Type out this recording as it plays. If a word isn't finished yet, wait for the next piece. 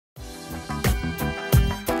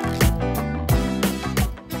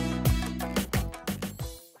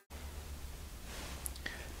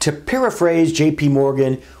To paraphrase J.P.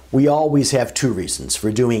 Morgan, we always have two reasons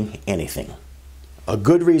for doing anything: a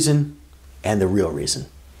good reason and the real reason.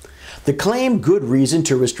 The claimed good reason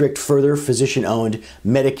to restrict further physician-owned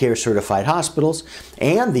Medicare-certified hospitals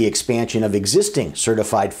and the expansion of existing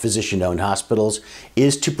certified physician-owned hospitals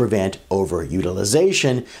is to prevent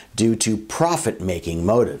overutilization due to profit-making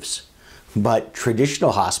motives. But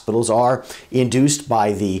traditional hospitals are induced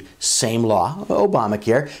by the same law,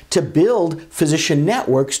 Obamacare, to build physician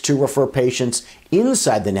networks to refer patients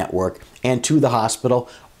inside the network and to the hospital,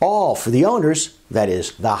 all for the owners, that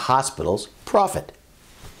is, the hospital's profit.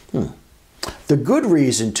 The good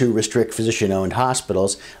reason to restrict physician-owned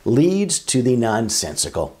hospitals leads to the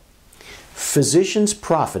nonsensical. Physicians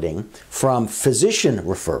profiting from physician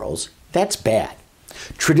referrals, that's bad.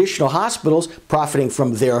 Traditional hospitals profiting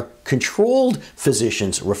from their controlled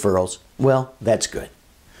physicians' referrals, well, that's good.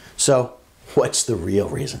 So, what's the real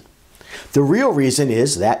reason? The real reason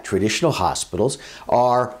is that traditional hospitals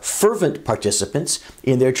are fervent participants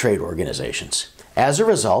in their trade organizations. As a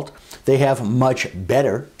result, they have much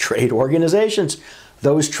better trade organizations.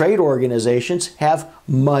 Those trade organizations have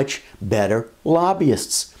much better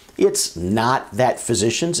lobbyists. It's not that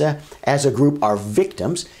physicians as a group are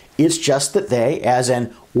victims. It's just that they, as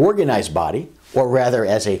an organized body, or rather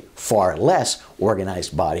as a far less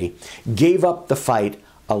organized body, gave up the fight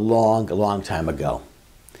a long time ago.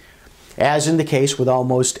 As in the case with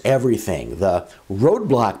almost everything, the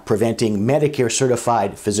roadblock preventing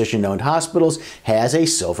Medicare-certified physician-owned hospitals has a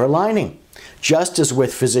silver lining. Just as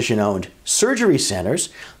with physician-owned surgery centers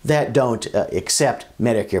that don't accept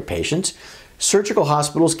Medicare patients, surgical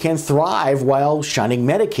hospitals can thrive while shunning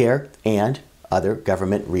Medicare and other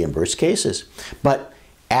government-reimbursed cases. But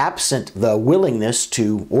absent the willingness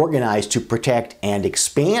to organize to protect and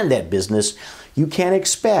expand that business, you can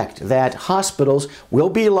expect that hospitals will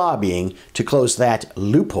be lobbying to close that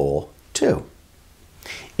loophole too.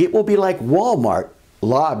 It will be like Walmart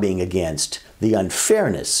lobbying against the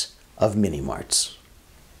unfairness of mini-marts.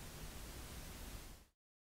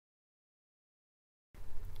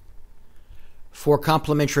 For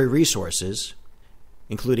complimentary resources,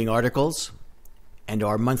 including articles and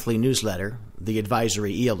our monthly newsletter, the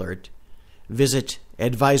Advisory E-Alert, visit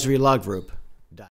advisorylawgroup.com.